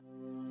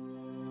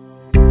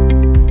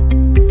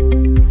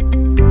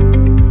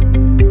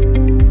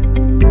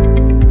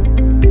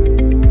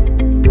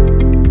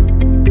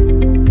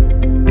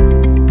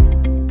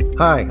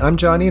Hi, I'm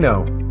John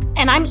Eno.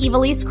 And I'm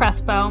Evilise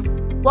Crespo.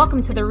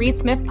 Welcome to the Reed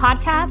Smith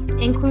Podcast,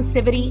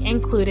 Inclusivity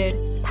Included,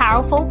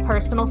 Powerful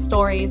Personal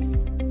Stories.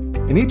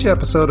 In each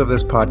episode of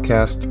this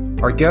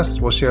podcast, our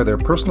guests will share their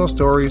personal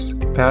stories,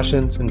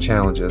 passions, and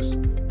challenges,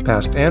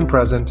 past and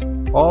present,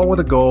 all with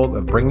a goal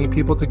of bringing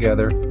people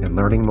together and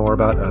learning more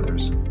about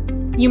others.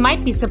 You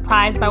might be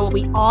surprised by what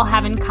we all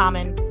have in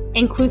common,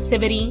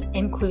 inclusivity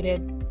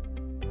included.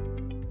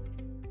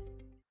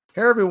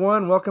 Hey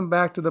everyone, welcome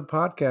back to the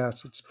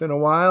podcast. It's been a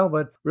while,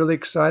 but really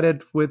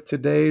excited with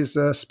today's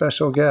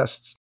special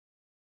guests.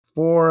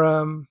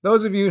 For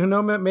those of you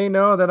who may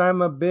know that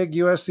I'm a big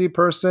USC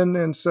person,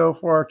 and so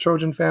for our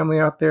Trojan family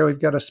out there,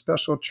 we've got a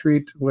special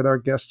treat with our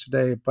guest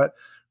today. But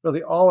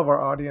really, all of our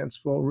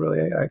audience will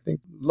really, I think,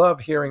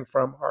 love hearing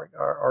from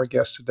our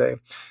guest today,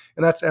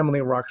 and that's Emily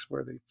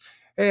Roxworthy.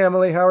 Hey,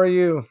 Emily, how are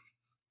you?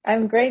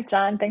 I'm great,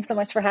 John. Thanks so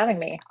much for having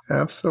me.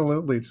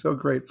 Absolutely. So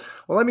great.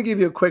 Well, let me give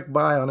you a quick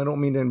bio, and I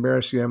don't mean to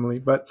embarrass you, Emily,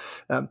 but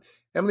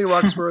Emily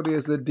Roxworthy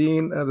is the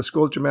Dean of the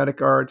School of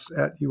Dramatic Arts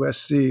at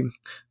USC.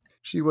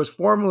 She was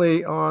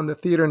formerly on the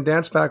theater and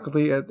dance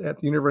faculty at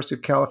the University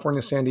of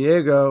California, San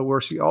Diego,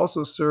 where she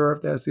also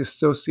served as the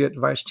Associate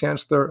Vice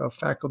Chancellor of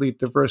Faculty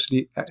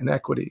Diversity and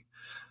Equity.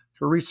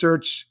 Her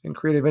research and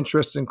creative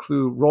interests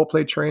include role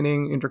play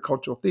training,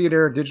 intercultural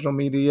theater, digital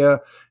media,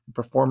 and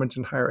performance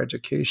in higher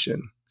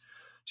education.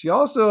 She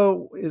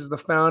also is the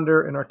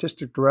founder and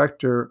artistic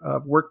director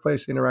of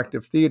Workplace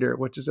Interactive Theater,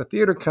 which is a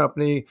theater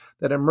company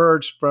that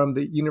emerged from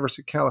the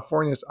University of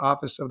California's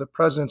Office of the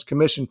President's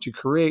Commission to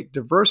create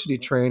diversity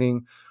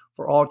training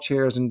for all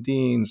chairs and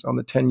deans on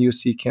the 10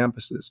 UC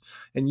campuses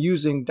and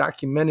using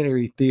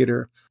documentary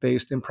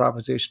theater-based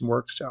improvisation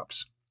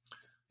workshops.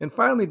 And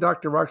finally,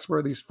 Dr.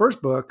 Roxworthy's first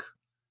book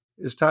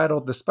is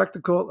titled The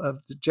Spectacle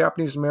of the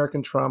Japanese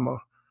American Trauma,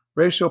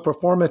 Racial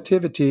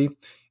Performativity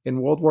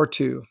in World War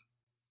II,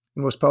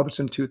 and was published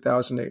in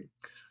 2008.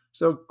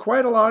 So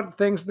quite a lot of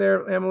things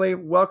there, Emily.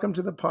 Welcome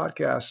to the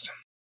podcast.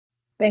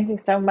 Thank you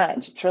so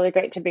much. It's really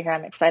great to be here.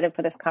 I'm excited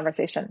for this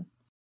conversation.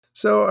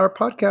 So our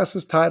podcast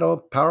is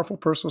titled Powerful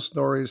Personal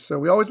Stories. So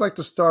we always like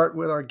to start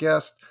with our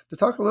guests to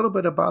talk a little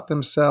bit about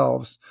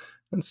themselves.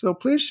 And so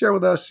please share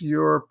with us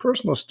your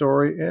personal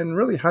story and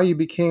really how you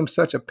became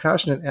such a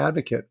passionate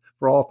advocate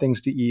for all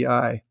things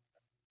DEI.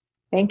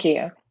 Thank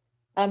you.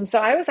 So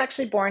I was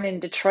actually born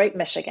in Detroit,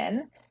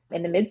 Michigan,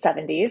 in the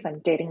mid-70s. I'm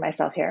dating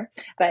myself here.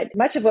 But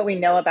much of what we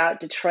know about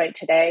Detroit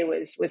today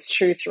was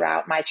true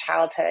throughout my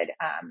childhood.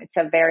 It's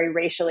a very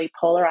racially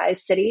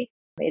polarized city.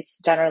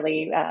 It's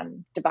generally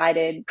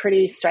divided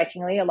pretty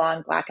strikingly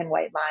along black and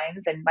white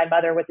lines. And my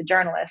mother was a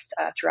journalist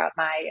throughout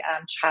my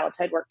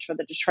childhood, worked for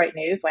the Detroit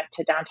News, went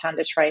to downtown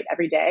Detroit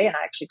every day. And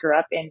I actually grew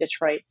up in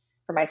Detroit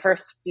for my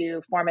first few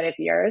formative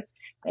years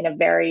in a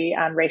very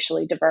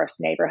racially diverse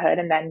neighborhood,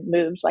 and then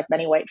moved, like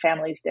many white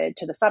families did,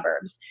 to the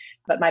suburbs.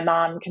 But my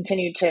mom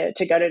continued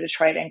to go to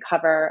Detroit and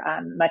cover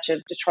much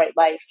of Detroit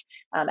life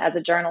as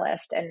a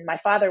journalist. And my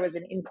father was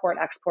in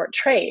import-export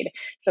trade.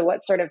 So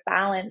what sort of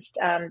balanced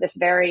this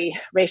very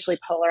racially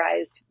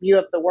polarized view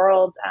of the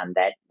world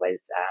that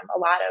was a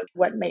lot of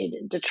what made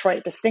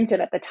Detroit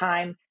distinctive at the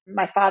time.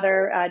 My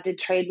father did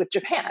trade with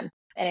Japan.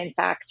 And in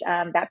fact,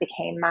 that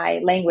became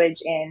my language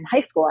in high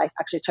school. I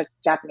actually took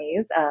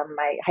Japanese.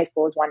 My high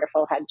school was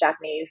wonderful, had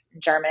Japanese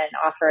and German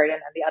offered. And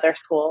then the other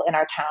school in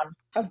our town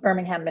of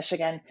Birmingham,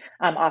 Michigan,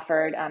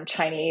 offered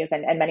Chinese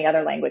and many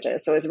other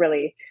languages. So it was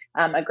really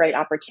a great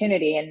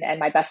opportunity. And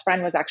my best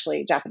friend was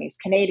actually Japanese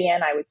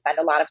Canadian. I would spend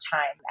a lot of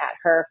time at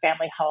her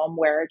family home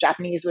where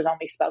Japanese was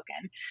only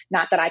spoken.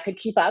 Not that I could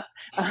keep up.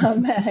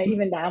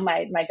 Even now,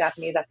 my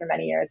Japanese after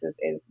many years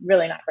is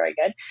really not very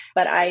good.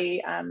 But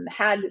I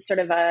had sort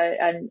of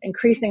an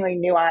increasingly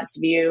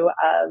nuanced view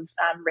of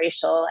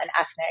racial and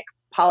ethnic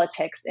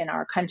politics in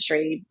our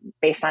country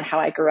based on how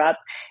I grew up,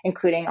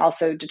 including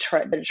also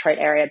Detroit, the Detroit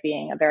area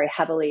being a very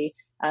heavily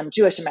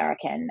Jewish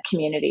American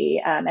community,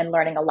 and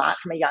learning a lot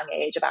from a young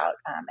age about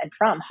and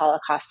from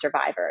Holocaust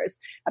survivors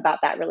about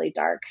that really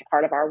dark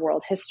part of our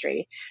world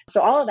history.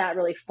 So all of that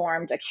really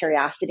formed a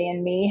curiosity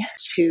in me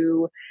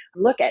to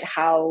look at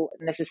how,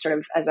 and this is sort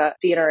of as a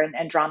theater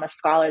and drama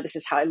scholar, this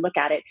is how I look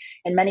at it.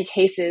 In many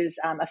cases,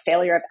 a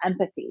failure of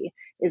empathy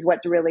is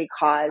what's really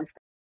caused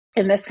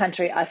in this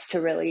country, us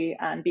to really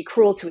be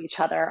cruel to each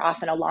other,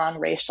 often along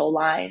racial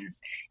lines.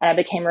 And I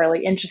became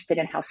really interested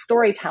in how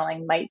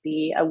storytelling might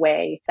be a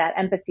way that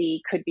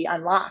empathy could be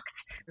unlocked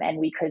and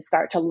we could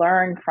start to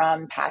learn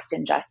from past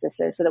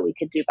injustices so that we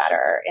could do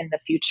better in the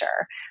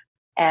future.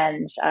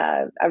 And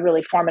a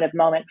really formative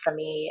moment for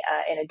me,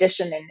 in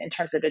addition, in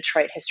terms of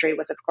Detroit history,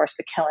 was, of course,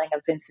 the killing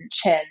of Vincent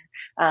Chin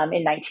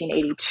in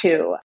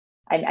 1982.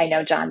 I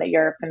know, John, that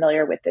you're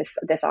familiar with this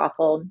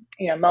awful,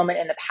 moment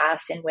in the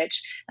past in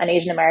which an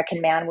Asian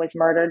American man was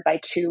murdered by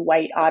two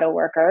white auto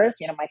workers.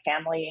 My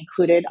family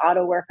included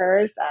auto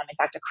workers. In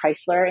fact, a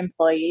Chrysler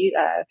employee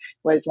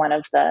was one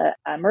of the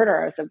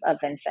murderers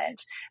of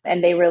Vincent,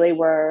 and they really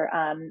were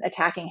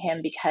attacking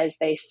him because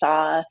they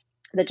saw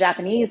the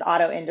Japanese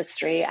auto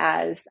industry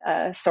as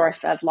a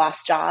source of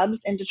lost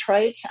jobs in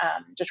Detroit.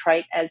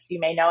 Detroit, as you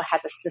may know,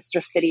 has a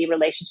sister city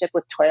relationship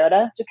with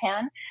Toyota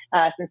Japan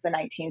since the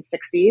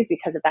 1960s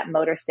because of that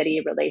motor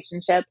city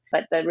relationship.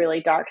 But the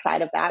really dark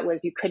side of that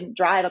was you couldn't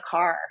drive a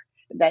car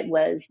that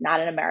was not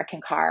an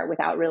American car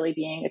without really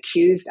being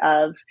accused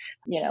of,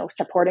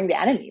 supporting the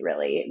enemy,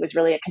 really. It was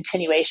really a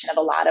continuation of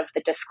a lot of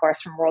the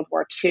discourse from World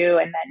War II.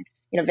 And then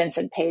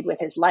Vincent paid with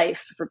his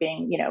life for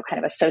being, kind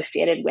of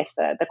associated with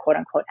the quote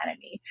unquote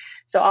enemy.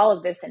 So all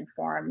of this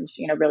informs,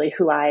 really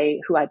who I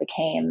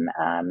became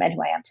and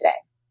who I am today.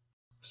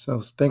 So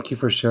thank you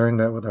for sharing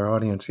that with our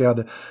audience. Yeah,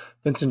 the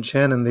Vincent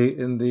Chen and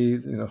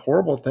the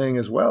horrible thing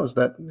as well is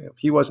that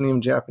he wasn't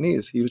even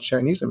Japanese; he was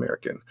Chinese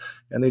American,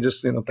 and they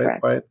just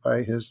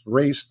by his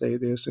race they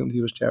assumed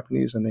he was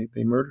Japanese and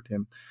they murdered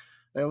him.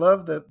 I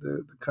love that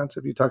the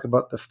concept you talk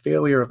about, the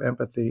failure of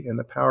empathy and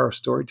the power of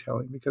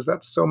storytelling, because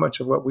that's so much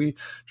of what we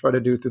try to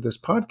do through this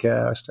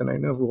podcast. And I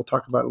know we'll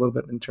talk about it a little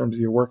bit in terms of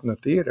your work in the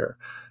theater.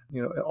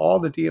 All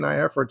the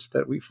D&I efforts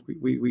that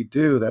we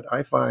do, that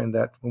I find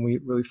that when we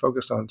really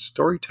focus on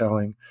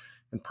storytelling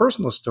and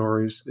personal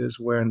stories is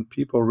when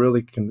people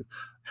really can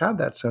have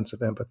that sense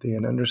of empathy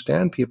and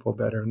understand people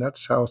better. And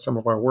that's how some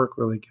of our work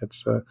really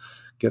gets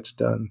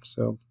done.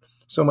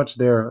 So much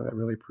there. I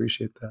really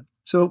appreciate that.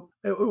 So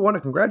I want to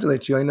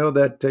congratulate you. I know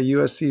that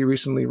USC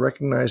recently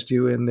recognized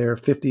you in their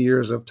 50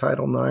 years of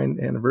Title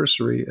IX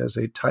anniversary as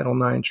a Title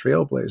IX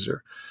trailblazer.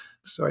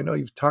 So I know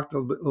you've talked a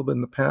little bit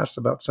in the past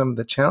about some of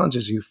the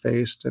challenges you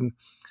faced, and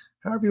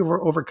how have you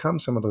overcome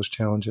some of those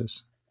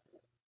challenges?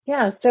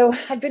 Yeah, so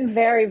I've been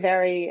very,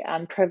 very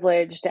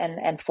privileged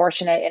and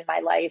fortunate in my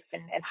life,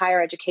 and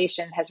higher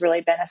education has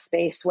really been a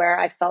space where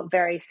I felt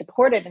very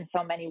supported in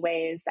so many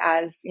ways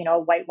as, a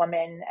white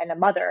woman and a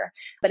mother.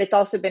 But it's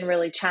also been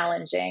really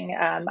challenging.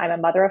 I'm a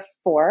mother of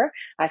 4.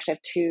 I actually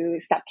have 2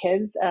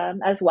 stepkids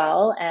as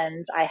well,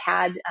 and I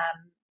had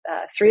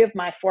 3 of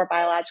my 4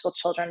 biological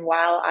children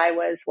while I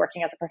was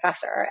working as a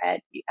professor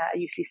at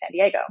UC San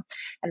Diego.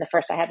 And the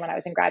first I had when I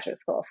was in graduate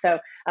school. So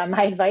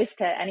my advice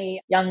to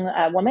any young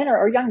woman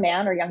or young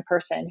man or young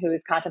person who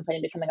is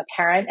contemplating becoming a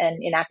parent and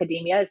in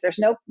academia is there's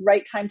no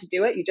right time to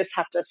do it. You just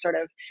have to sort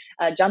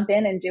of jump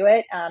in and do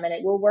it. And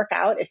it will work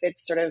out if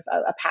it's sort of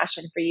a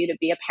passion for you to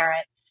be a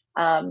parent.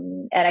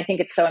 And I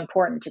think it's so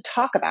important to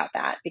talk about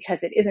that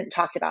because it isn't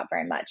talked about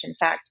very much. In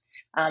fact,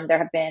 there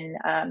have been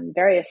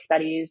various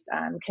studies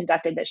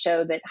conducted that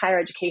show that higher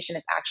education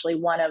is actually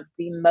one of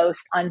the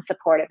most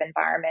unsupportive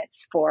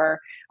environments for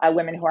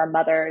women who are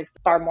mothers,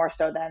 far more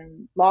so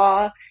than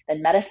law,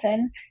 than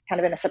medicine, kind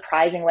of in a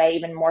surprising way,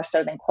 even more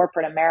so than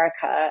corporate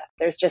America.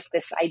 There's just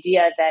this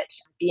idea that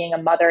being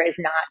a mother is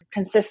not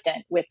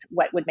consistent with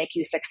what would make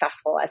you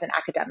successful as an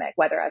academic,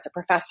 whether as a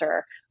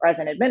professor or as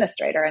an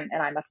administrator. And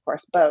I'm, of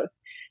course, both.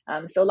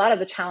 So a lot of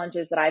the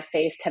challenges that I've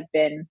faced have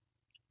been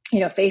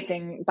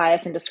facing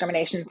bias and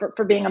discrimination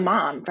for being a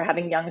mom, for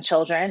having young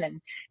children. And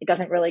it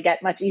doesn't really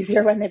get much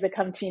easier when they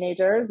become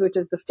teenagers, which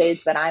is the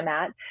stage that I'm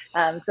at.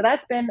 So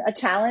that's been a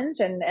challenge.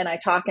 And I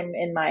talk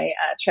in my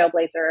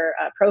Trailblazer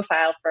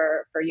profile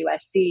for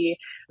USC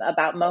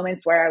about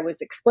moments where I was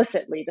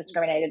explicitly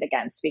discriminated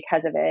against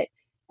because of it.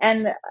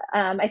 And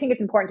I think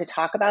it's important to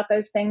talk about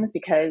those things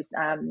because,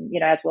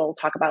 as we'll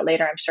talk about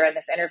later, I'm sure in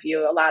this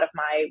interview, a lot of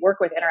my work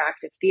with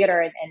interactive theater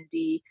and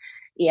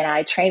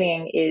DE&I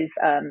training is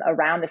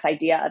around this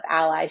idea of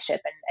allyship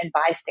and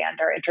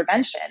bystander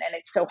intervention. And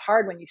it's so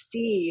hard when you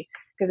see,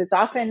 because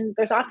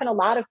there's often a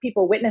lot of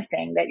people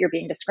witnessing that you're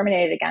being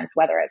discriminated against,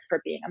 whether it's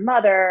for being a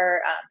mother,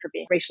 for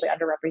being racially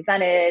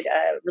underrepresented,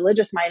 a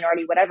religious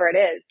minority, whatever it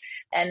is.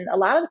 And a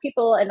lot of the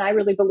people, and I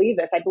really believe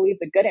this, I believe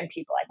the good in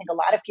people. I think a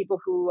lot of people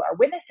who are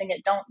witnessing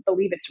it don't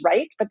believe it's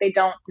right, but they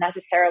don't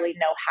necessarily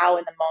know how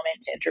in the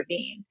moment to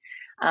intervene.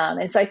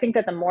 And so I think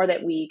that the more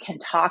that we can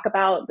talk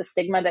about the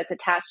stigma that's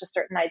attached to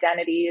certain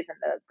identities and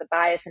the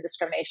bias and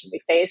discrimination we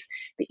face,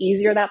 the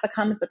easier that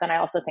becomes. But then I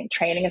also think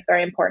training is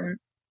very important.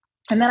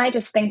 And then I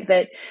just think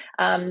that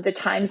the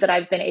times that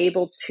I've been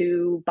able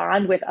to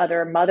bond with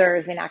other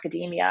mothers in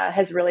academia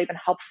has really been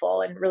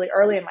helpful. And really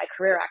early in my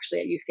career, actually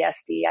at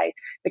UCSD, I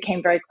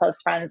became very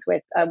close friends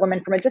with a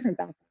woman from a different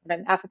background,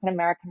 an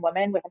African-American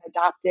woman with an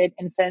adopted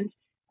infant.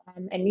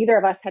 And neither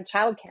of us had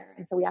childcare.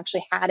 And so we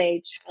actually had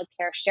a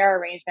childcare share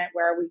arrangement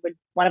where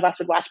one of us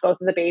would watch both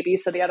of the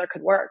babies so the other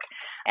could work.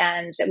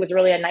 And it was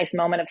really a nice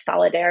moment of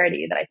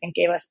solidarity that I think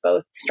gave us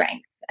both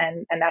strength.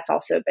 And that's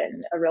also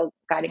been a real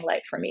guiding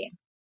light for me.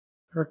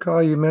 I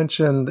recall you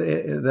mentioned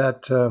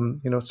that,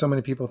 so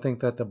many people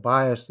think that the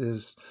bias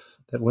is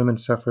that women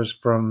suffers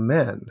from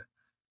men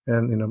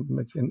and,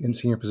 in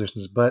senior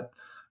positions. But,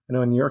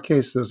 in your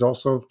case, there's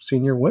also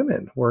senior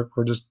women who are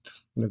just,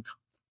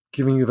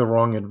 giving you the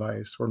wrong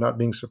advice or not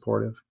being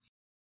supportive.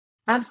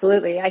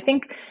 Absolutely. I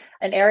think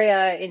an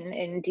area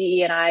in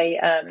DE&I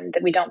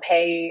that we don't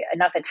pay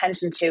enough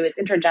attention to is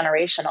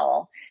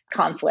intergenerational.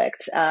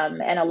 conflict.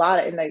 And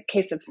in the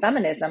case of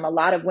feminism, a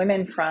lot of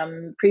women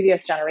from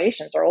previous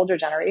generations or older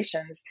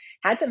generations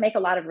had to make a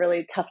lot of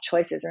really tough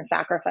choices and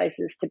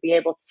sacrifices to be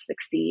able to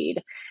succeed.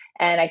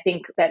 And I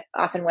think that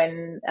often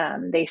when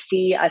they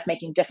see us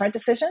making different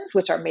decisions,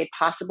 which are made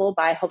possible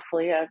by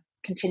hopefully a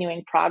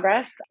continuing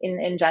progress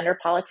in gender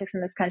politics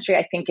in this country,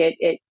 I think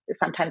it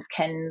sometimes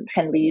can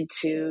lead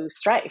to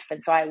strife.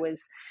 And so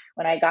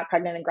when I got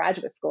pregnant in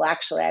graduate school,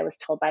 actually, I was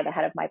told by the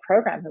head of my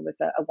program, who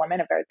was a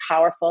woman, a very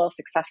powerful,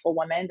 successful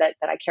woman that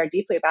I care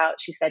deeply about.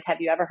 She said,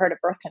 "Have you ever heard of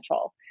birth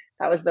control?"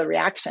 That was the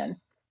reaction.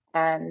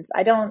 And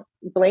I don't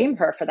blame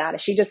her for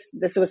that.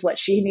 This was what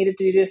she needed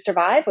to do to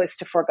survive, was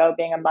to forego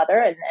being a mother.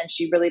 And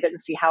she really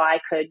didn't see how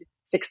I could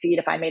succeed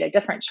if I made a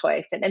different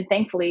choice. And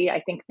thankfully,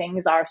 I think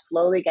things are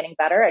slowly getting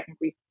better. I think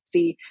we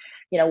see,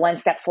 one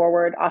step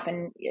forward,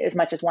 often as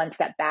much as one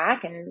step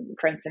back. And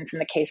for instance, in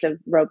the case of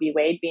Roe v.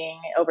 Wade being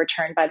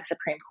overturned by the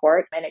Supreme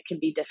Court, and it can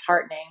be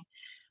disheartening.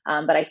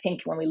 But I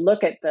think when we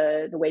look at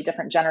the way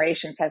different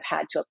generations have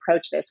had to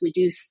approach this, we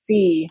do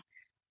see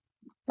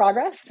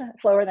progress,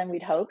 slower than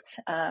we'd hoped.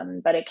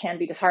 But it can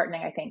be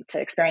disheartening, I think,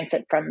 to experience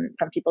it from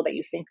people that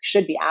you think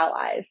should be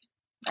allies.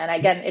 And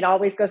again, it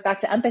always goes back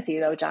to empathy,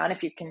 though, John.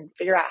 If you can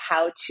figure out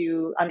how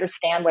to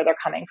understand where they're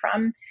coming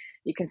from,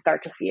 you can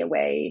start to see a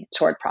way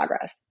toward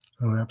progress.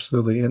 Oh,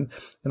 absolutely. And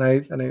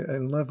I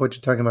love what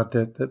you're talking about,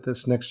 that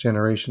this next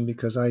generation,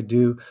 because I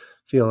do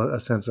feel a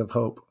sense of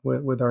hope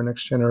with our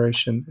next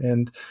generation.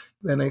 And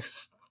then I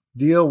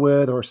deal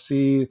with or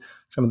see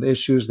some of the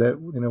issues that,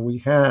 we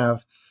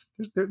have.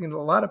 A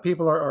lot of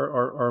people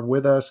are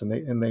with us,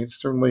 and they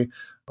certainly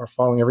are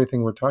following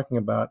everything we're talking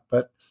about.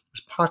 But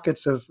there's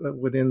pockets of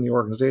within the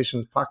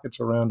organization, pockets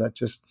around that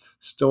just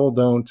still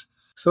don't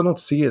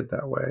see it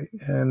that way.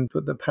 And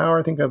the power,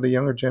 I think, of the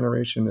younger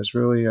generation is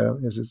really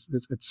is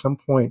at some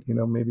point,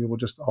 maybe we'll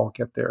just all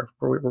get there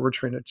where we're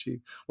trying to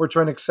achieve. We're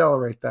trying to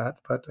accelerate that,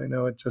 but I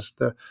know it's just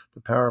the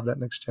power of that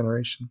next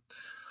generation.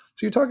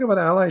 So you talk about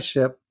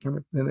allyship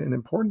and the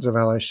importance of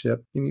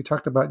allyship, and you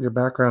talked about your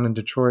background in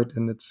Detroit,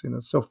 and it's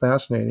so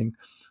fascinating.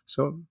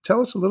 So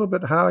tell us a little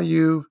bit how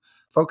you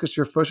focused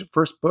your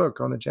first book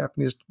on the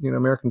Japanese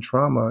American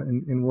trauma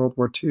in World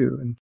War II,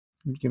 and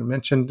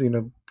mentioned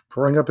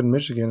growing up in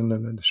Michigan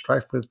and the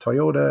strife with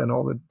Toyota and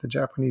all the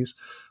Japanese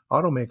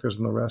automakers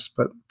and the rest,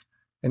 but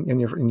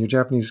and your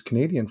Japanese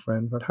Canadian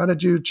friend. But how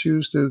did you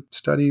choose to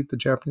study the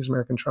Japanese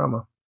American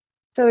trauma?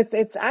 So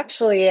it's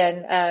actually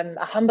a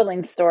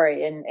humbling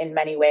story in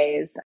many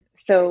ways.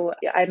 So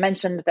I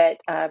mentioned that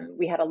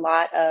we had a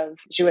lot of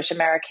Jewish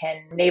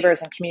American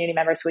neighbors and community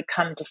members who would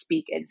come to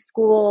speak in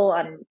school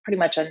on pretty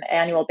much an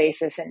annual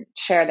basis and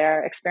share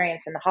their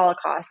experience in the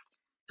Holocaust.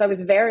 So I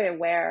was very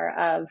aware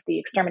of the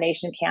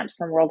extermination camps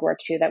from World War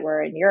II that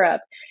were in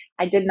Europe.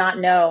 I did not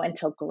know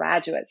until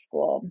graduate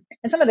school.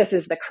 And some of this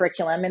is the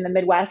curriculum in the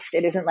Midwest.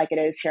 It isn't like it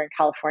is here in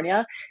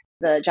California.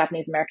 The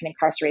Japanese American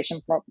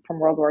incarceration from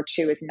World War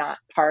II is not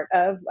part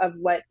of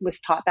what was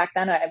taught back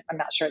then. I'm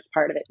not sure it's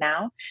part of it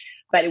now.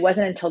 But it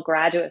wasn't until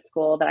graduate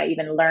school that I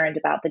even learned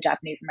about the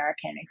Japanese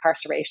American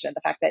incarceration,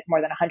 the fact that more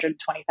than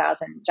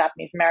 120,000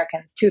 Japanese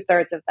Americans,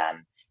 2/3 of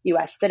them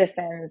U.S.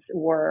 citizens,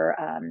 were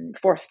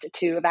forced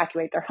to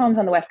evacuate their homes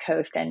on the West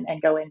Coast and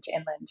go into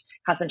inland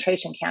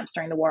concentration camps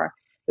during the war.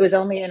 It was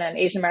only in an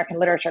Asian American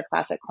literature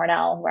class at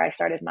Cornell, where I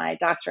started my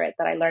doctorate,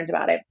 that I learned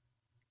about it,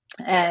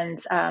 and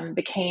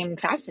became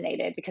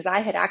fascinated, because I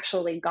had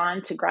actually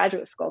gone to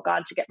graduate school,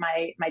 gone to get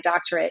my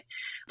doctorate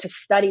to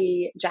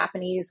study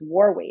Japanese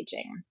war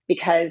waging,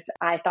 because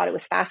I thought it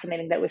was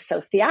fascinating that it was so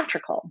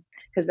theatrical.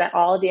 Because that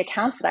all of the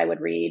accounts that I would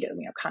read,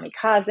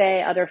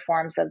 kamikaze, other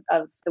forms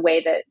of the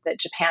way that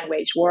Japan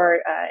waged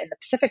war in the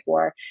Pacific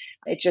War,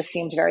 it just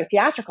seemed very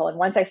theatrical. And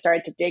once I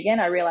started to dig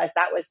in, I realized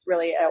that was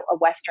really a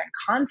Western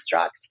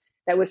construct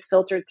that was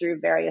filtered through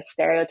various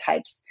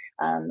stereotypes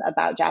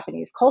about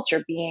Japanese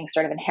culture being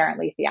sort of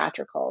inherently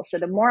theatrical. So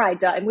the more I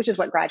dug, which is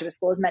what graduate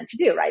school is meant to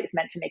do, right? It's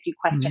meant to make you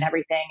question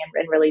everything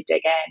and really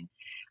dig in.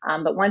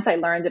 But once I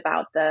learned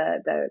about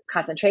the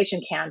concentration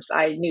camps,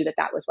 I knew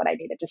that was what I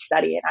needed to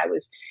study. And I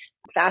was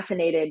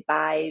fascinated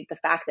by the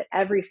fact that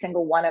every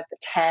single one of the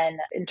 10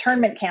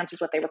 internment camps is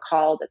what they were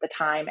called at the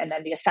time, and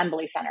then the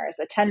assembly centers,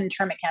 the 10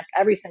 internment camps,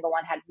 every single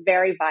one had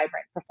very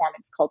vibrant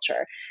performance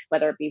culture,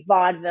 whether it be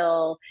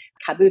vaudeville,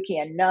 kabuki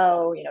and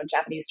no,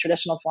 Japanese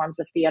traditional forms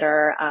of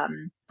theater,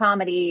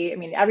 comedy,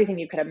 everything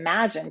you could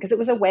imagine, because it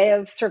was a way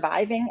of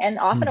surviving and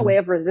often a way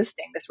of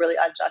resisting this really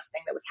unjust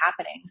thing that was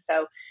happening.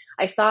 So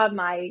I saw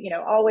my,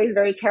 always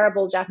very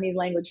terrible Japanese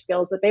language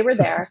skills, but they were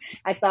there.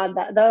 I saw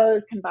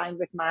those combined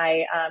with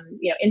my,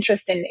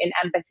 interest in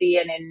empathy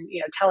and in,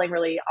 telling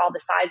really all the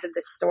sides of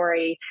this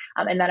story.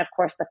 And then, of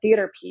course, the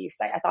theater piece.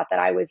 I thought that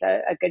I was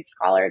a good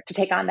scholar to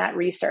take on that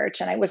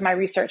research. And it was my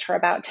research for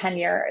about 10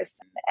 years.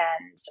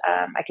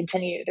 And I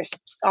continue. There's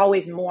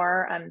always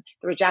more. There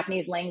were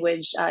Japanese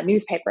language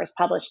newspapers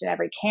published in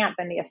every camp.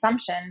 And the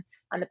assumption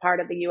on the part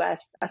of the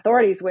U.S.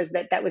 authorities was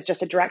that was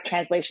just a direct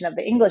translation of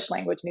the English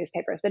language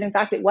newspapers. But in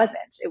fact, it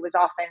wasn't. It was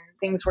often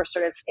things were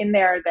sort of in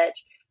there that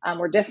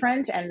were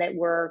different and that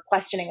were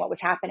questioning what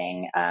was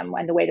happening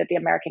and the way that the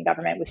American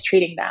government was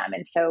treating them.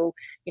 And so,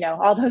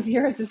 all those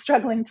years of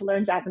struggling to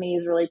learn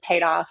Japanese really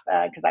paid off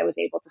because I was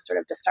able to sort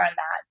of discern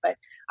that. But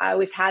I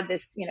always had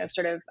this,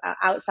 sort of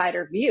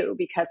outsider view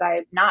because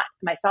I'm not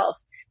myself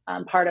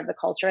part of the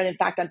culture. And in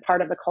fact, I'm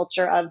part of the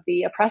culture of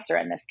the oppressor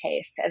in this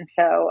case. And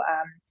so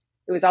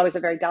it was always a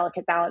very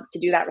delicate balance to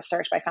do that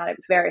research, but I found it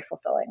very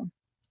fulfilling.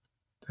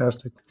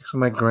 Fantastic. So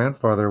my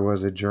grandfather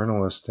was a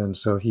journalist, and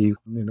so he,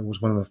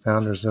 was one of the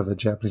founders of the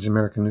Japanese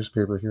American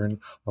newspaper here in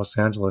Los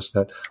Angeles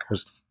that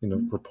was,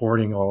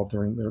 reporting all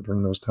during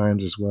those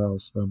times as well.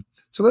 So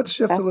let's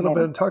shift a little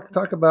bit and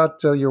talk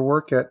about your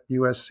work at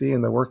USC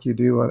and the work you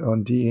do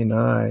on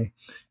DE&I.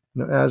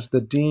 As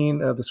the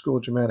dean of the School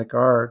of Dramatic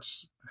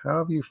Arts, how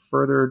have you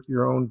furthered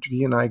your own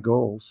DE&I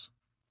goals?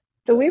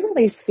 So we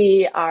really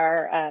see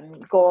our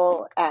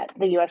goal at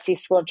the USC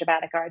School of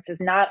Dramatic Arts is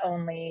not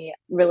only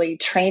really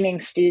training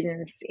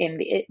students in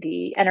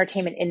the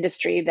entertainment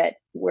industry that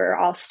we're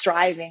all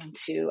striving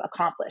to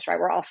accomplish, right?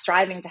 We're all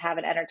striving to have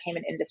an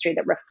entertainment industry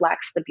that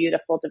reflects the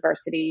beautiful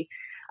diversity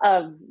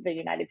of the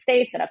United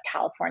States and of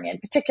California in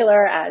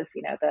particular as,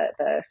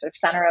 the sort of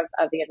center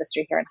of the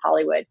industry here in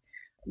Hollywood,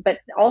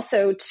 but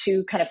also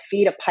to kind of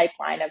feed a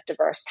pipeline of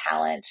diverse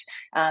talent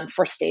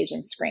for stage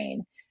and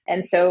screen.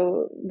 And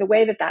so the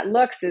way that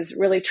looks is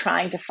really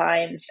trying to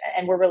find,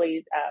 and we're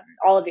really,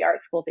 all of the art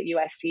schools at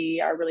USC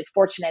are really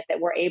fortunate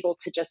that we're able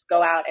to just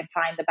go out and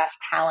find the best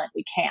talent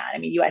we can. I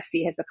mean,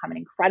 USC has become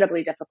an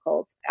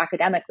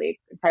academically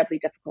incredibly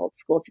difficult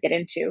school to get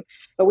into,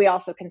 but we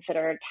also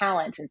consider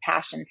talent and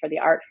passion for the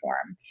art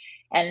form.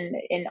 And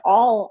in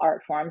all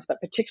art forms,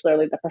 but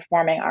particularly the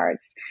performing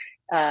arts,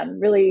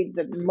 really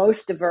the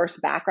most diverse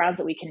backgrounds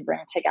that we can bring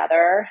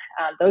together,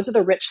 those are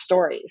the rich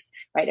stories,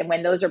 right? And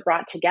when those are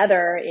brought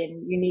together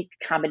in unique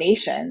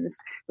combinations,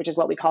 which is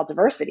what we call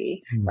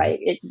diversity, right?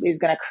 It is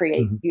going to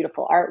create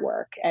beautiful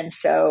artwork. And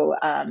so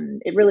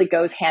it really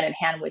goes hand in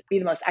hand with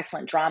being the most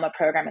excellent drama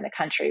program in the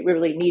country. We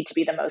really need to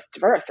be the most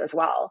diverse as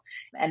well.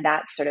 And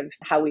that's sort of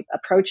how we've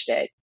approached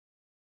it.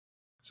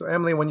 So,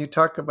 Emily, when you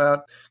talk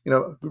about,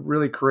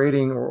 really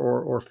creating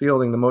or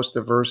fielding the most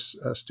diverse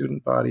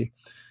student body,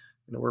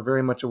 we're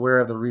very much aware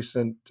of the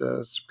recent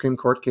Supreme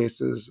Court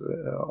cases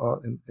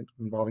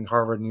involving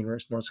Harvard and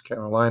University of North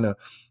Carolina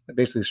that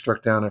basically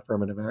struck down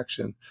affirmative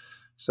action.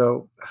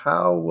 So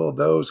how will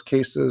those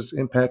cases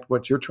impact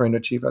what you're trying to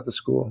achieve at the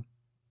school?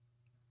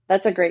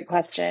 That's a great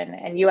question.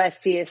 And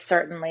USC is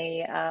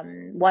certainly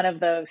one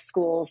of those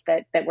schools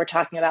that we're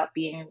talking about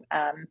being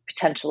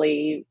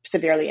potentially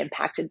severely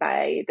impacted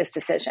by this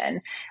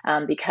decision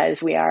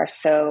because we are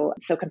so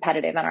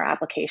competitive in our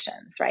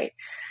applications, right?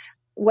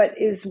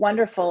 What is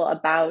wonderful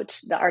about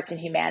the arts and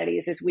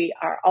humanities is we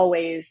are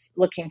always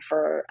looking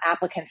for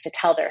applicants to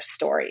tell their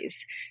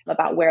stories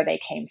about where they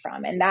came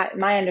from. And that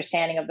my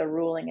understanding of the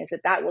ruling is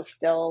that will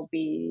still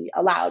be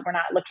allowed. We're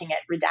not looking at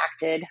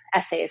redacted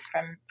essays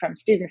from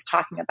students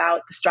talking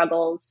about the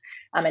struggles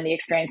and the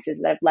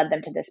experiences that have led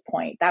them to this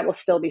point. That will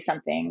still be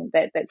something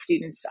that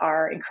students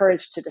are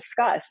encouraged to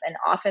discuss. And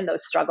often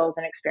those struggles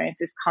and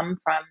experiences come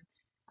from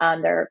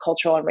their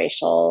cultural and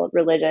racial,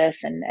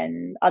 religious,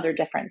 and other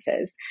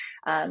differences.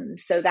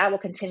 So that will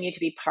continue to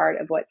be part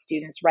of what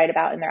students write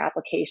about in their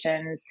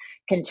applications,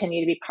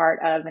 continue to be part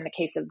of, in the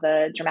case of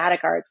the dramatic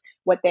arts,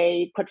 what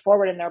they put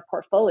forward in their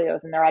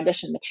portfolios and their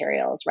audition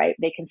materials, right?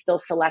 They can still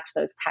select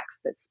those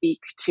texts that speak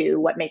to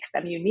what makes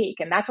them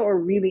unique. And that's what we're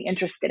really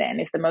interested in,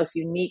 is the most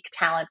unique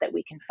talent that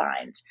we can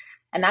find.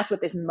 And that's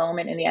what this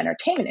moment in the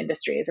entertainment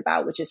industry is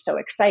about, which is so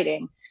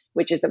exciting,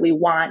 which is that we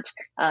want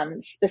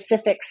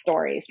specific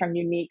stories from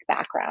unique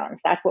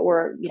backgrounds. That's what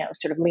we're,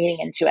 sort of leaning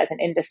into as an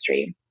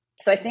industry.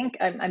 So I think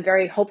I'm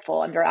very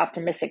hopeful. I'm very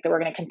optimistic that we're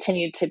going to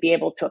continue to be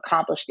able to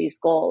accomplish these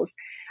goals.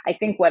 I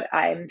think what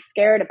I'm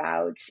scared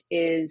about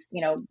is,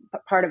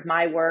 part of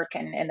my work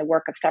and the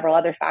work of several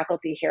other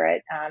faculty here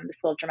at the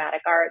School of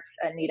Dramatic Arts,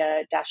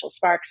 Anita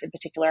Daschle-Sparks in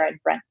particular, and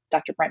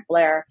Dr. Brent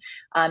Blair,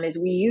 is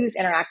we use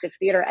interactive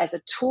theater as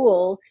a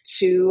tool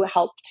to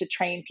help to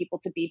train people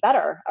to be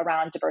better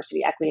around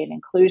diversity, equity, and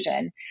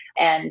inclusion.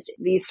 And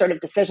these sort of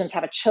decisions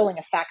have a chilling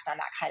effect on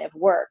that kind of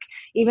work,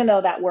 even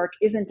though that work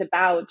isn't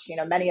about,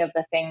 many of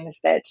the things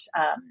that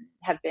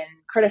have been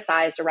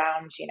criticized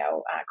around,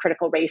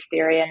 critical race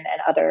theory and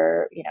other,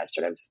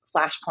 sort of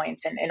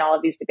flashpoints in all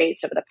of these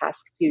debates over the past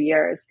few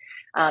years.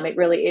 It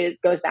really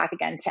goes back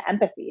again to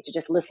empathy, to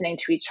just listening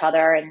to each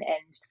other and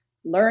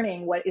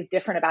learning what is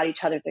different about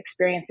each other's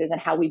experiences and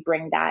how we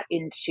bring that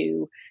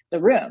into the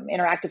room.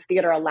 Interactive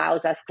theater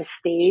allows us to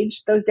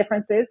stage those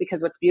differences,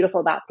 because what's beautiful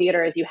about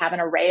theater is you have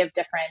an array of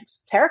different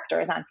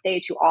characters on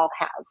stage who all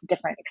have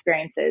different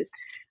experiences,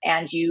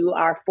 and you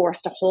are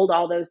forced to hold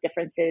all those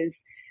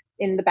differences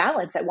in the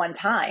balance at one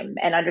time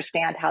and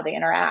understand how they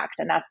interact.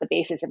 And that's the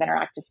basis of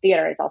interactive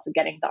theater, is also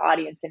getting the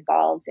audience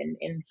involved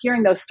in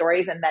hearing those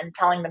stories and then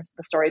telling them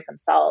the stories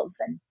themselves.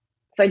 And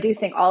so I do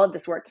think all of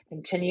this work can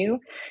continue,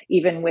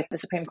 even with the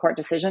Supreme Court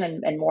decision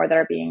and more that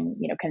are being,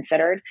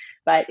 considered.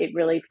 But it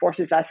really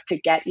forces us to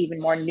get even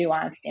more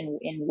nuanced in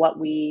what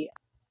we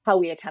how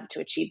we attempt to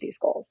achieve these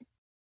goals.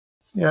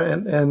 Yeah,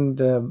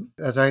 and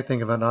as I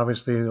think of it,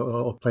 obviously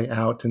it'll play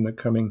out in the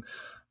coming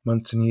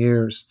months and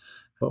years.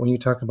 But when you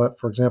talk about,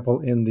 for example,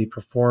 in the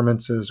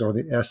performances or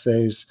the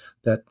essays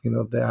that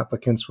the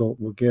applicants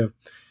will give,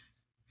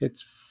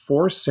 it's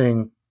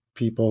forcing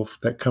people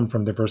that come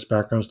from diverse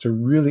backgrounds to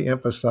really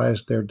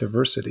emphasize their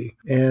diversity.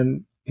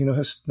 And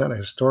not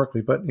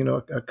historically, but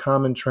a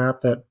common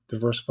trap that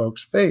diverse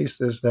folks face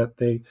is that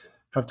they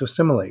have to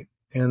assimilate,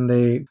 and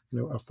they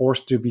are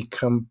forced to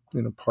become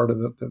part of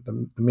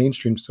the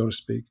mainstream, so to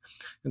speak.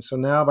 And so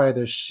now, by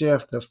the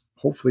shift of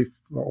hopefully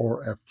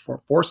or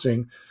for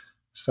forcing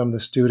some of the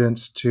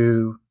students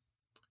to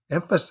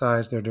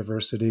emphasize their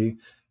diversity,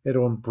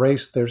 it'll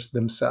embrace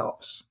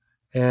themselves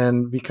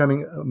and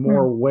becoming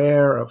more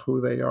aware of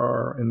who they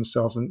are in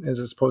themselves, and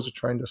as opposed to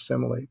trying to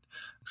assimilate.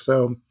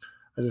 So,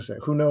 as I say,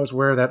 who knows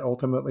where that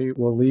ultimately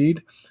will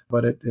lead,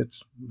 but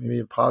it's maybe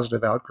a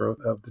positive outgrowth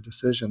of the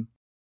decision.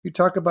 You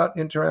talk about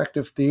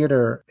interactive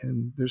theater,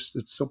 and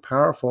it's so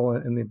powerful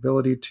in the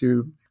ability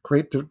to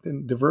create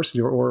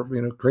diversity or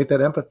create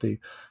that empathy.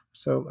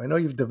 So I know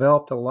you've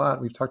developed a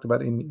lot. We've talked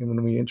about it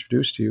when we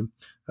introduced you.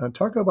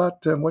 Talk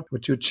about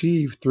what you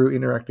achieve through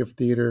interactive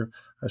theater,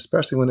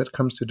 especially when it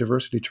comes to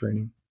diversity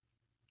training.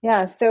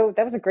 Yeah, so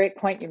that was a great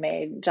point you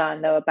made,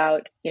 John, though,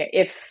 about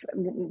if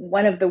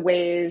one of the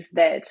ways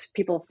that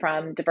people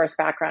from diverse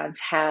backgrounds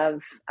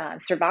have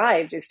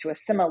survived is to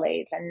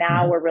assimilate, and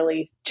now we're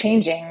really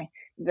changing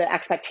the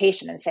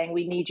expectation and saying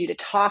we need you to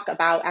talk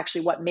about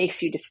actually what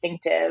makes you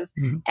distinctive.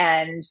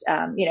 And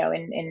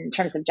in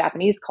terms of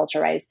Japanese culture,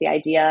 right, it's the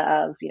idea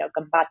of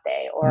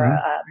ganbatte, or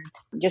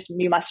just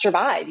you must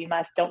survive,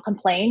 don't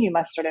complain, you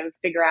must sort of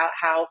figure out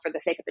how, for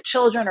the sake of the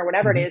children or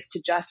whatever it is, to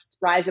just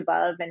rise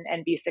above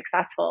and be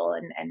successful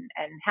and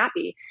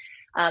happy.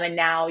 And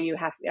now you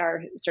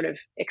are sort of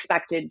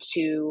expected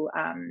to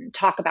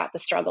talk about the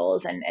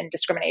struggles and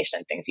discrimination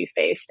and things you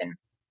faced. And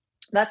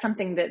that's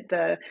something that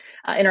the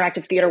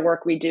interactive theater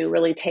work we do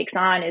really takes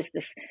on, is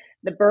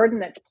the burden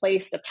that's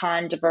placed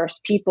upon diverse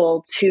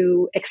people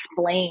to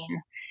explain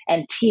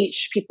and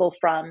teach people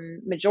from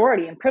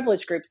majority and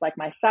privileged groups like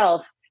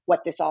myself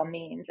what this all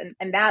means.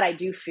 And that I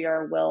do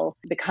fear will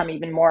become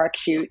even more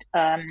acute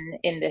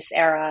in this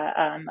era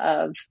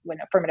of when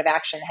affirmative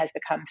action has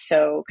become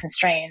so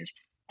constrained.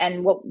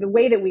 And the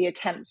way that we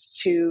attempt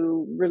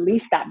to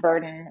release that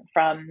burden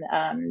from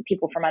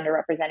people from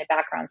underrepresented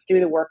backgrounds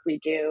through the work we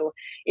do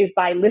is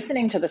by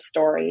listening to the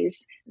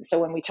stories. So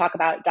when we talk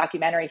about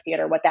documentary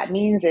theater, what that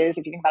means is,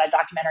 if you think about a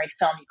documentary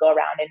film, you go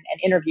around and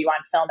interview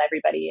on film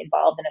everybody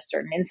involved in a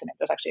certain incident.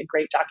 There's actually a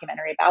great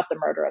documentary about the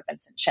murder of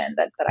Vincent Chin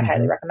that I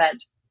highly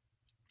recommend.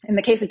 In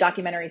the case of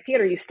documentary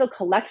theater, you still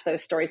collect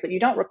those stories, but you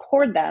don't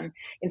record them.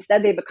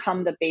 Instead, they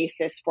become the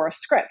basis for a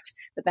script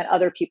that then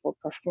other people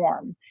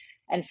perform.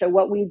 And so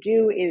what we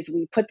do is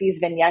we put these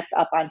vignettes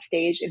up on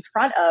stage in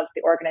front of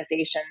the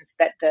organizations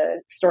that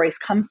the stories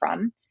come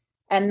from.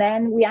 And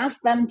then we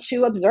ask them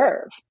to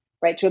observe,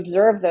 right? To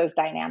observe those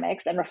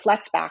dynamics and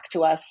reflect back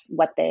to us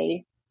what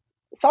they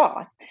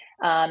saw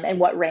and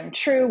what rang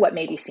true, what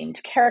maybe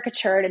seemed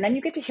caricatured. And then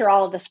you get to hear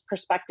all of the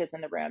perspectives in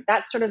the room.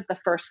 That's sort of the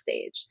first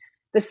stage.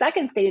 The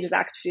second stage is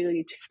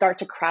actually to start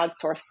to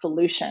crowdsource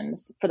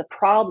solutions for the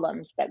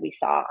problems that we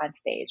saw on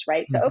stage,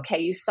 right? So,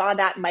 okay, you saw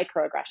that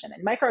microaggression.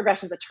 And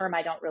microaggression is a term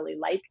I don't really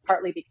like,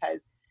 partly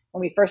because when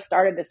we first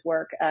started this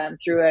work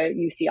through a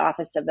UC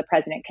Office of the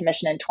President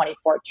Commission in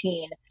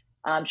 2014,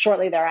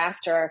 shortly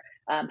thereafter,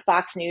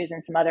 Fox News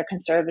and some other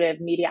conservative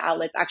media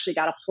outlets actually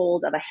got a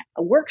hold of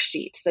a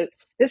worksheet. So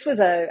this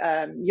was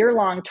a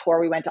year-long tour.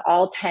 We went to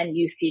all 10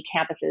 UC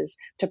campuses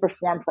to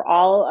perform for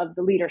all of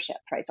the leadership,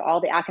 right? So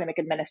all the academic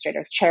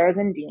administrators, chairs,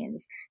 and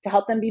deans, to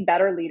help them be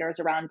better leaders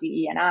around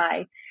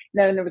DE&I.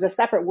 Then there was a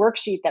separate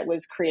worksheet that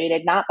was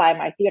created, not by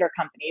my theater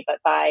company, but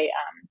by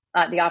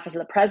the Office of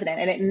the President.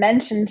 And it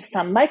mentioned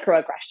some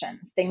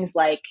microaggressions, things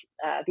like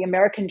the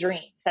American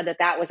dream, said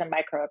that was a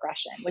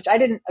microaggression, which I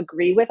didn't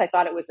agree with. I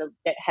thought it was a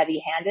bit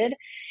heavy-handed.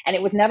 And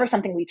it was never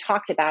something we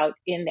talked about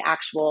in the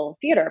actual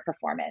theater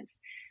performance.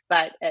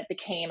 But it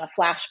became a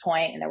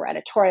flashpoint, and there were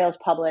editorials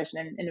published,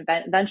 and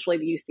eventually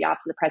the UC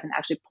Office of the President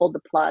actually pulled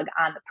the plug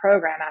on the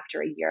program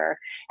after a year.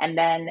 And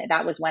then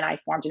that was when I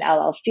formed an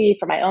LLC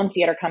for my own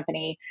theater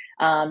company,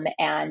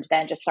 and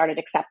then just started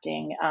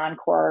accepting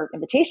encore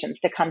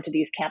invitations to come to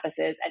these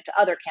campuses and to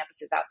other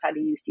campuses outside the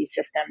UC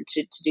system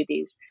to do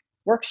these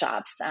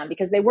workshops,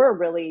 because they were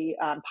really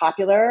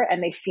popular,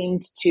 and they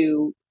seemed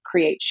to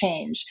create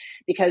change.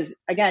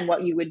 Because again,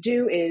 what you would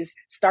do is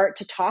start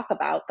to talk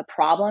about the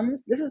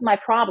problems. This is my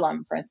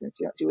problem, for instance,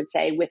 you would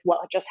say, with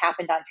what just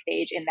happened on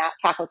stage in that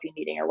faculty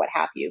meeting or what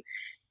have you.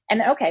 And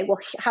then, okay, well,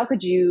 how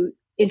could you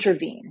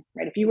intervene,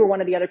 right? If you were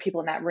one of the other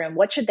people in that room,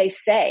 what should they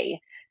say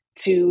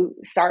to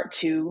start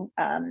to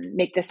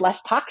make this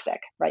less toxic,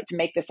 right? To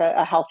make this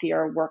a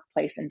healthier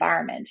workplace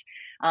environment.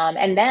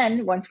 And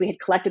then once we had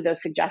collected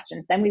those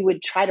suggestions, then we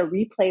would try to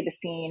replay the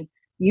scene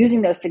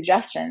using those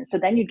suggestions. So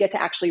then you'd get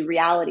to actually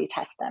reality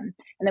test them.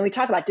 And then we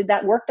talk about, did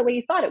that work the way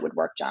you thought it would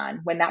work,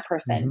 John, when that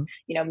person,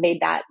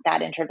 made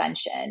that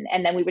intervention?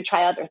 And then we would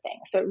try other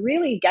things. So it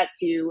really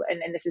gets you,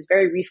 and this is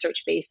very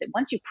research-based, that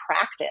once you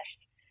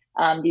practice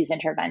these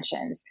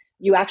interventions,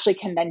 you actually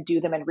can then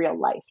do them in real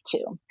life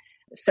too.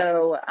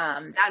 So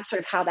that's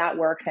sort of how that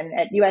works. And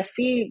at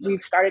USC, we've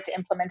started to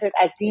implement it.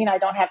 As dean, I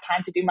don't have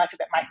time to do much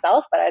of it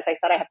myself. But as I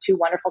said, I have two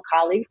wonderful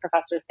colleagues,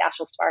 Professors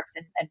Dashiell Sparks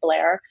and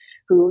Blair,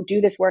 who do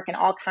this work in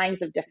all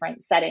kinds of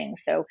different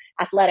settings. So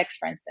athletics,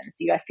 for instance,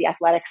 the USC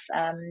athletics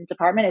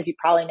department, as you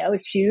probably know,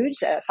 is huge.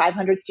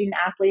 500 student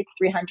athletes,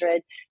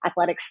 300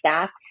 athletic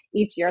staff.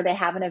 Each year they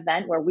have an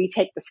event where we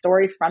take the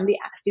stories from the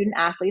student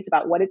athletes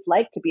about what it's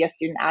like to be a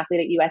student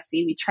athlete at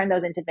USC. We turn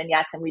those into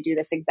vignettes and we do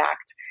this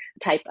exact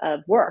type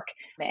of work.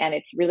 And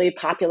it's really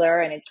popular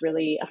and it's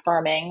really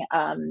affirming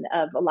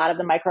of a lot of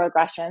the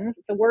microaggressions.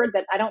 It's a word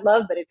that I don't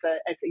love, but it's a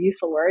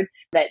useful word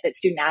that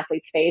student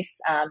athletes face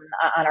on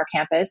our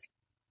campus.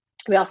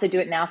 We also do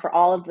it now for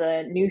all of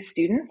the new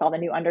students, all the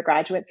new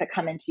undergraduates that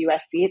come into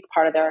USC. It's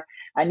part of their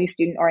new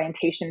student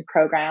orientation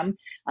program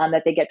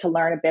that they get to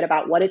learn a bit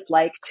about what it's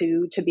like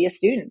to be a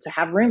student, to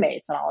have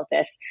roommates and all of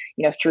this,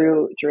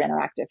 through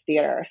interactive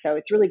theater. So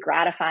it's really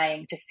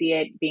gratifying to see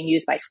it being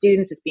used by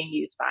students. It's being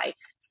used by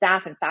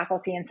staff and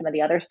faculty in some of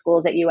the other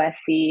schools at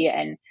USC.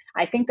 And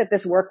I think that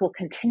this work will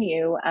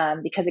continue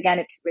because, again,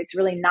 it's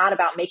really not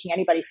about making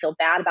anybody feel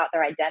bad about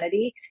their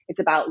identity. It's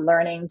about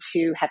learning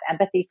to have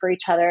empathy for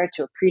each other,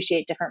 to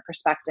appreciate different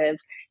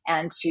perspectives,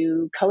 and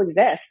to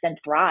coexist and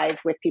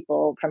thrive with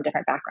people from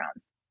different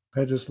backgrounds.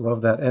 I just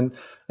love that.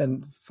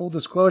 And full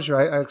disclosure,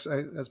 I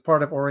as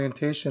part of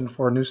orientation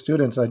for new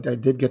students, I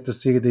did get to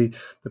see the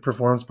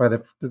performance by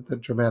the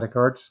dramatic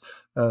arts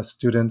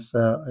students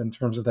in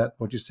terms of that,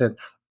 what you said,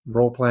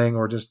 role playing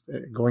or just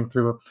going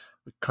through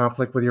a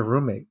conflict with your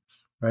roommate,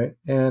 right?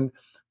 And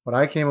what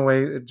I came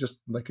away, just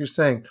like you're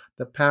saying,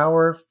 the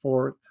power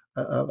for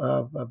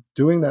of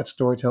doing that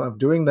storytelling, of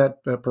doing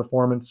that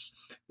performance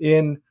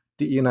in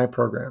DE&I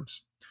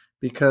programs,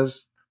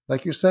 because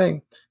like you're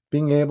saying,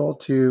 being able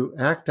to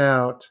act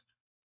out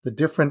the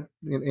different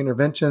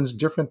interventions,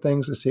 different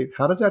things to see,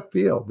 how does that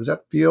feel? Does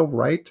that feel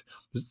right?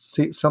 Is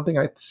it something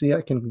I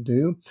can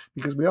do?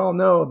 Because we all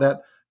know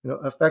that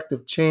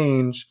effective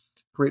change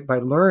created by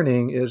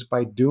learning is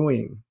by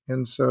doing.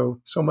 And so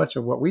much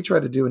of what we try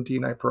to do in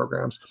D&I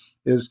programs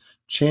is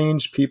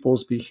change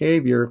people's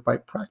behavior by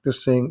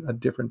practicing a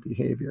different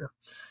behavior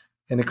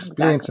and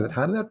experiencing it.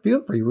 How did that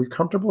feel for you? Were you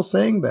comfortable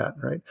saying that,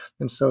 right?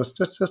 And so it's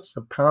just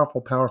a powerful,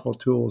 powerful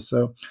tool.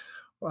 So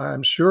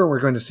I'm sure we're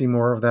going to see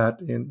more of that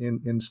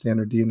in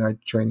standard D&I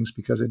trainings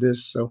because it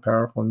is so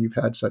powerful and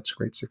you've had such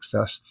great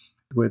success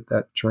with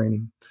that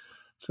training.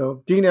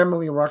 So Dean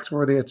Emily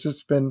Roxworthy, it's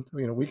just been,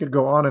 we could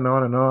go on and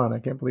on and on. I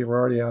can't believe we're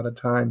already out of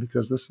time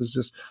because this is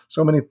just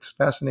so many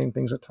fascinating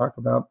things to talk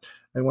about.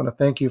 I want to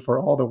thank you for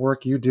all the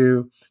work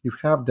you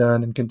have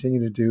done and continue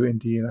to do in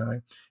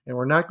D&I. And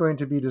we're not going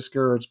to be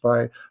discouraged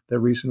by the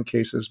recent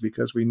cases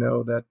because we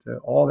know that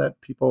all that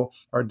people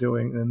are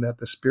doing and that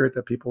the spirit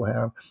that people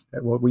have,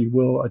 that we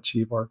will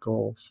achieve our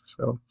goals.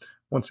 So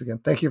once again,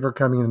 thank you for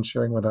coming and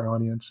sharing with our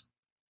audience.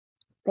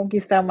 Thank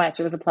you so much.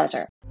 It was a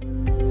pleasure.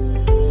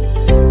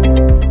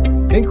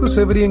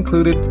 Inclusivity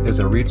Included is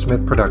a Reed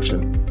Smith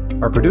production.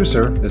 Our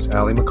producer is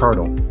Allie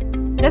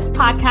McCardle. This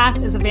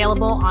podcast is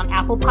available on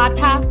Apple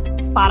Podcasts,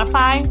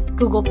 Spotify,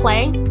 Google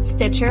Play,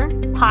 Stitcher,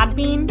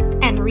 Podbean,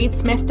 and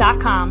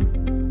reedsmith.com.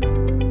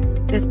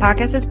 This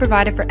podcast is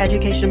provided for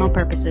educational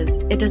purposes.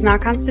 It does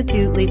not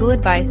constitute legal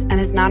advice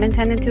and is not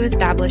intended to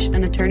establish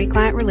an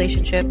attorney-client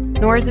relationship,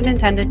 nor is it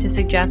intended to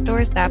suggest or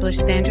establish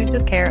standards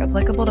of care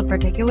applicable to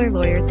particular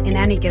lawyers in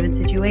any given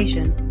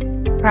situation.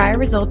 Prior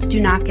results do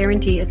not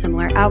guarantee a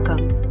similar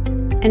outcome.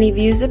 Any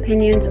views,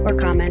 opinions, or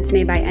comments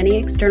made by any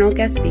external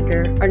guest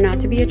speaker are not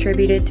to be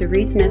attributed to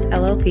Reed Smith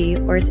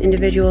LLP or its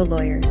individual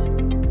lawyers.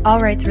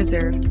 All rights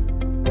reserved.